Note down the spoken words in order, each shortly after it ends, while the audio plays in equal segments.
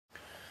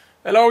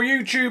Hello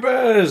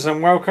YouTubers,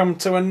 and welcome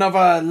to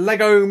another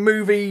Lego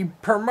Movie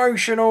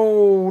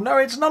promotional. No,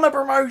 it's not a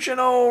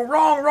promotional.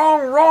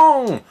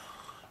 Wrong.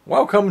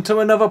 Welcome to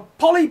another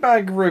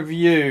Polybag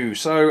review.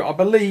 So I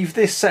believe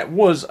this set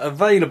was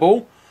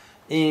available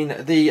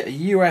in the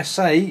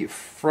USA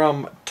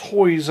from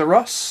Toys R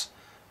Us.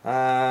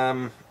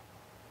 And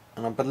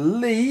I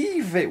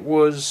believe it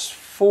was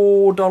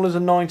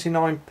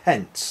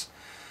 $4.99.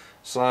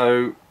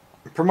 So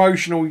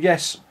promotional,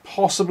 yes,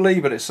 possibly,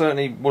 but it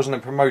certainly wasn't a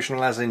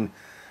promotional as in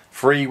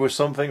free with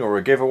something or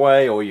a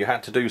giveaway or you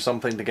had to do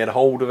something to get a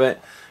hold of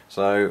it.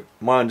 So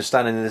my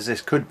understanding is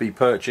this could be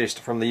purchased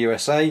from the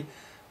USA.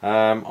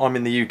 I'm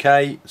in the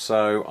UK,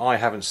 so I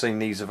haven't seen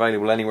these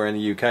available anywhere in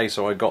the UK,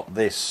 so I got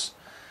this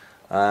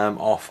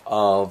off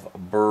of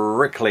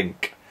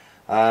Bricklink.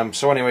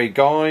 So anyway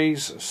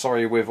guys,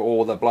 sorry with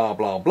all the blah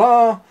blah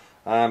blah.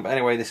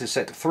 Anyway, this is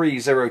set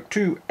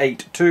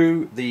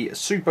 30282, the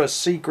Super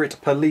Secret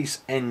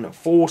Police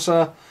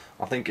Enforcer.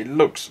 I think it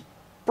looks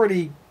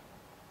pretty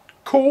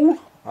cool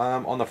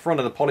on the front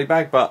of the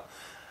Polybag, but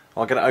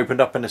I'll get it opened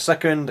up in a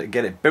second,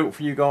 get it built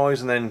for you guys,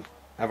 and then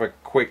have a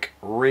quick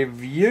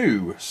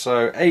review.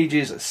 So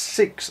ages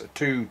 6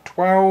 to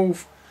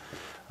 12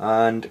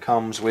 and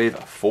comes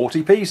with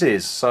 40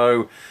 pieces.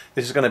 So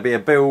this is going to be a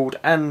build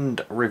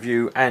and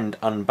review and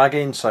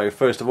unbagging. So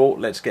first of all,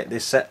 let's get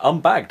this set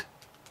unbagged.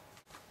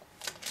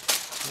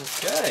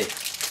 Okay,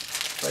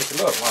 take a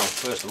look. Well,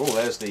 first of all,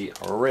 there's the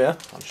rear.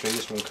 Actually,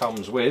 this one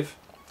comes with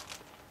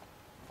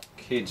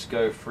Kids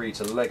Go Free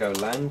to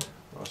Legoland.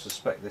 I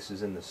suspect this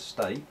is in the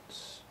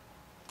States.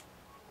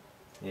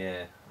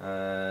 Yeah,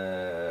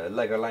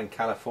 Legoland,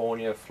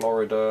 California,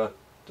 Florida,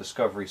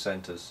 Discovery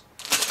Centers.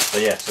 So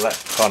yeah, so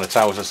that kind of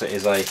tells us it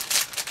is a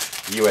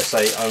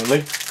USA only.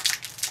 Okay,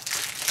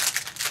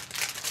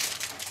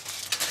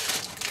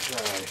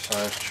 so I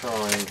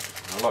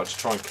like to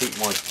try and keep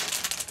my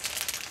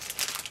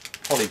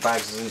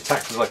Polybags as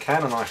intact as I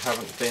can, and I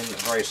haven't been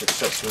very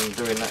successful in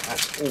doing that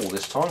at all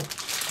this time. It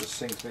just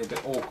seems to be a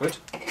bit awkward to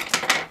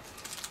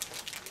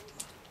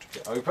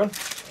get open.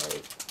 So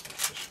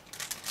just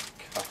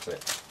cut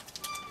it.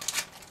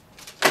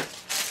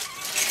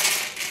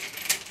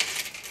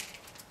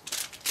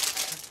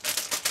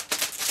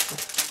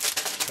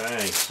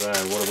 Okay, so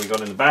what have we got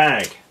in the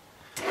bag?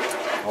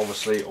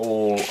 Obviously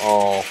all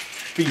our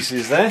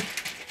pieces there,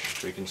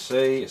 as we can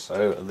see.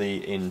 So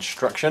the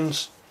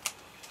instructions.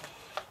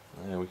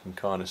 There we can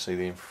kind of see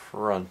the in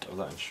front of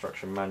that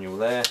instruction manual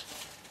there.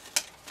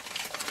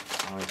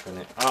 Open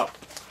it up.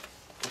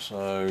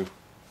 So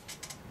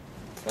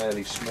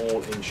fairly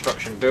small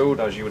instruction build,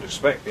 as you would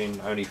expect,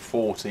 being only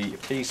 40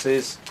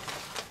 pieces.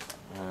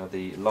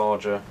 The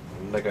larger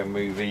Lego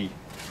Movie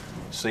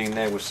scene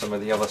there with some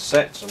of the other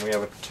sets, and we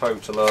have a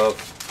total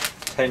of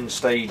 10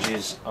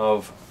 stages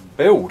of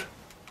build.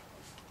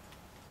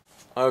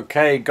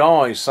 Okay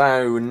guys,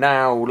 so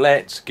now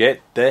let's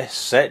get this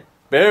set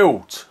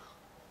built.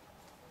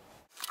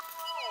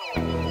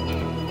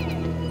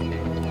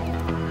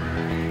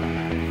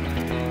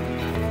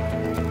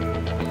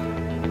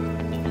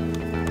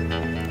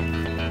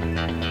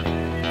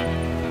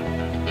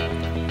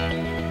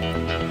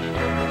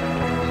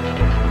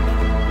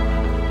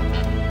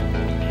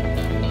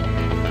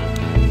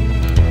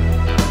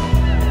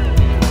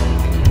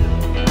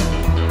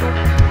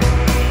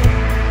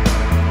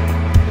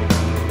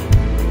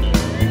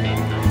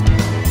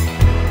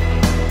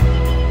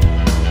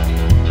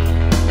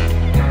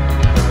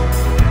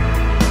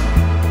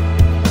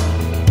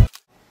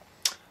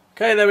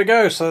 Okay, there we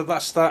go. So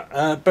that's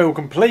that build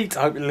complete.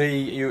 Hopefully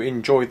you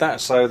enjoyed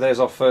that. So there's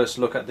our first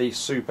look at the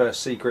Super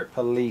Secret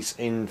Police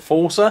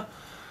Enforcer,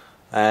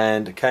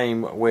 and it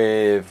came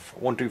with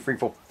 1, 2, 3,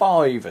 4,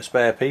 5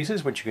 spare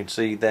pieces, which you can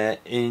see there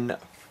in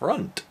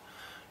front.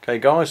 Okay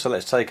guys, so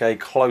let's take a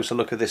closer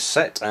look at this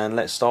set, and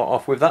let's start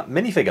off with that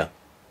minifigure.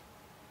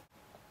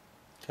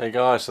 Okay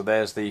guys, so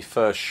there's the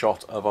first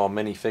shot of our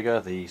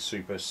minifigure, the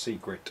Super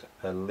Secret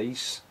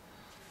Police.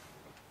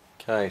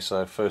 Okay,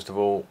 so first of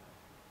all,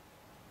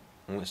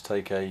 let's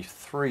take a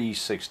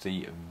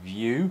 360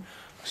 view.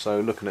 So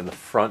looking at the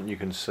front, you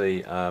can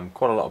see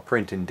quite a lot of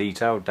printing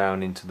detail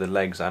down into the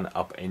legs and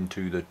up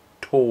into the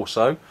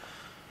torso.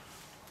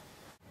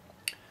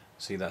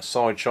 See that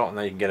side shot, and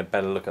there you can get a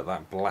better look at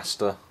that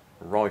blaster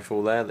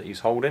rifle there that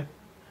he's holding,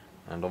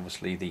 and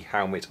obviously the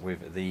helmet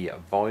with the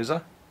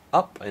visor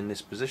up in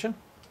this position.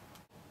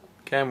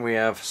 Again, we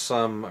have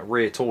some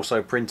rear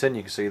torso printing.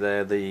 You can see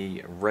there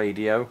the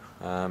radio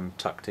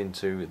tucked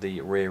into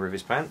the rear of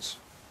his pants.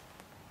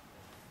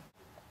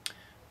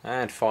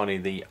 And finally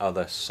the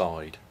other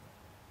side.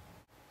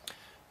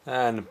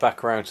 And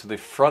back around to the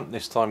front,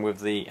 this time with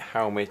the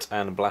helmet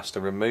and blaster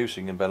removed, so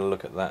you can better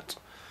look at that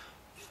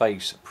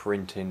face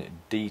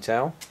printing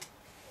detail.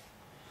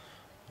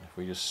 If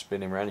we just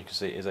spin him around, you can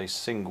see it is a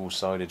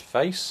single-sided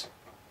face.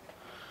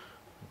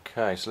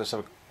 Okay, so let's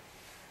have a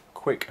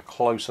quick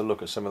closer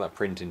look at some of that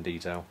printing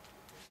detail.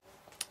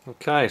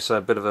 Okay, so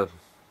a bit of a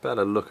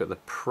better look at the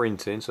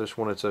printing. So I just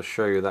wanted to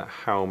show you that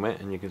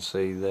helmet, and you can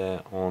see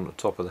there on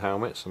top of the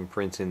helmet some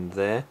printing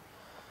there.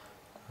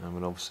 and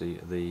then obviously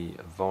the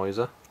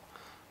visor.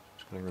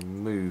 Just going to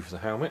remove the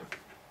helmet.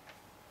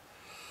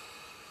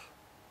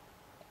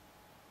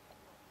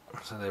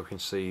 So there we can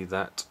see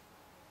that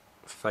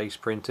face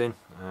printing,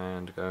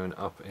 and going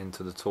up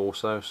into the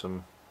torso,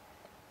 some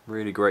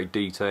really great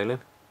detailing,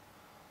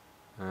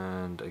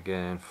 and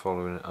again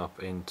following it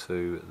up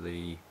into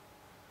the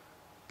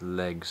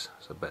legs.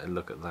 So better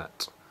look at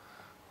that,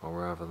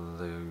 or rather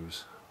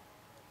those,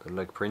 the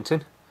leg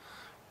printing.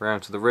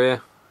 Round to the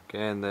rear,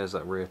 again there's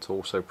that rear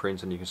torso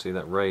print, and you can see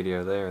that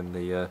radio there, and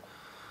the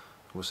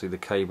obviously the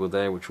cable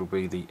there, which will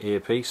be the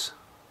earpiece.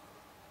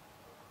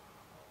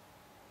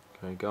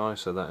 Okay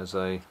guys, so that is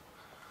a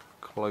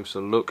closer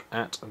look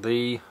at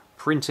the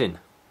printing.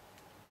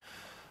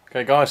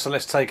 Okay guys, so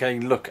let's take a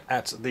look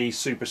at the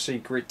super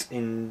secret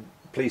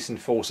police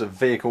enforcer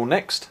vehicle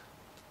next.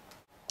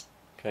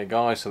 Okay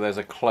guys, so there's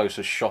a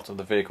closer shot of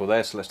the vehicle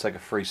there, so let's take a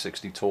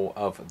 360 tour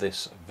of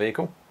this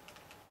vehicle.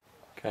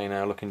 Okay,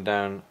 now looking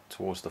down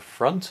towards the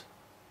front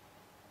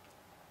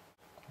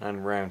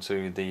and round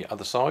to the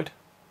other side,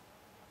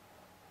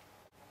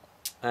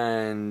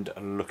 and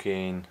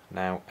looking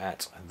now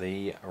at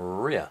the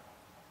rear.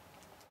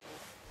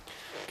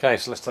 Okay,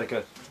 so let's take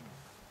a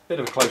bit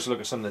of a closer look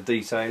at some of the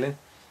detailing.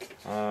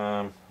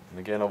 And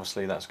again,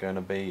 obviously that's going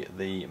to be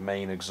the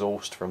main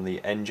exhaust from the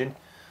engine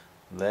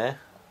there.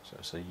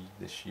 So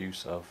this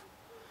use of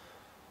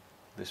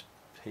this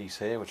piece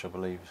here, which I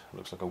believe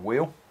looks like a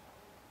wheel.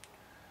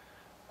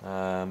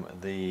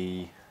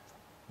 The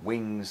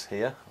wings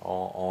here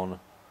are on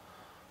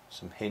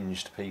some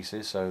hinged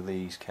pieces, so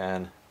these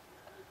can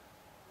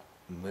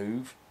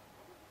move.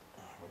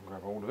 I'll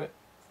grab hold of it.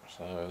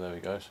 So there we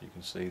go, so you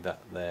can see that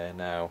there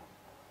now.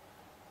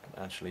 You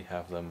can actually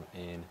have them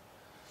in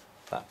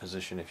that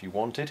position if you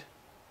wanted,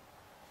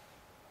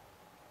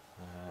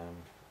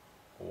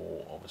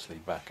 or obviously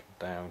back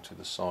down to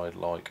the side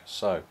like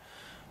so.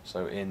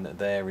 So in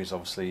there is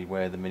obviously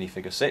where the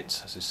minifigure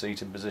sits as his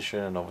seating position,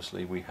 and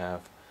obviously we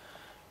have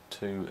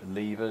two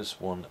levers,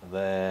 one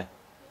there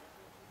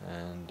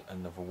and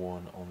another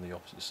one on the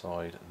opposite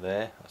side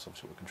there. That's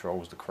obviously what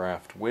controls the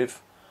craft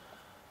with.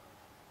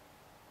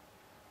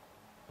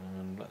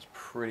 And that's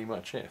pretty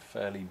much it,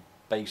 fairly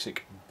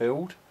basic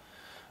build.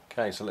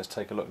 Okay, so let's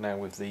take a look now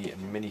with the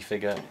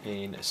minifigure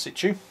in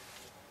situ.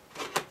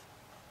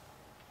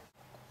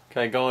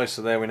 Okay guys,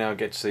 so there we now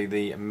get to see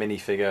the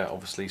minifigure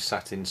obviously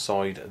sat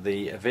inside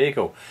the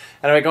vehicle.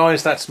 Anyway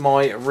guys, that's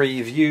my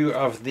review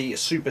of the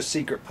Super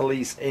Secret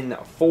Police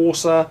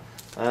Enforcer.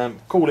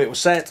 Cool little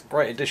set,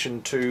 great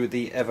addition to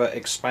the ever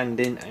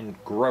expanding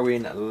and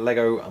growing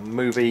LEGO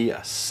movie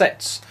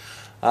sets.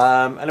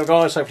 Anyway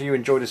guys, hopefully you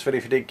enjoyed this video.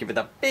 If you did, give it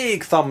that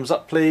big thumbs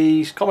up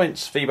please.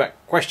 Comments,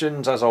 feedback,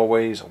 questions, as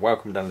always,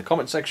 welcome down in the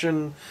comment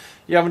section.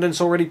 If you haven't done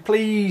so already,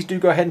 please do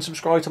go ahead and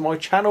subscribe to my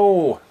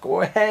channel.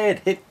 Go ahead,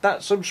 hit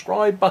that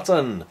subscribe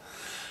button.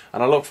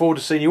 And I look forward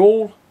to seeing you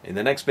all in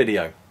the next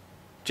video.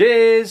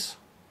 Cheers!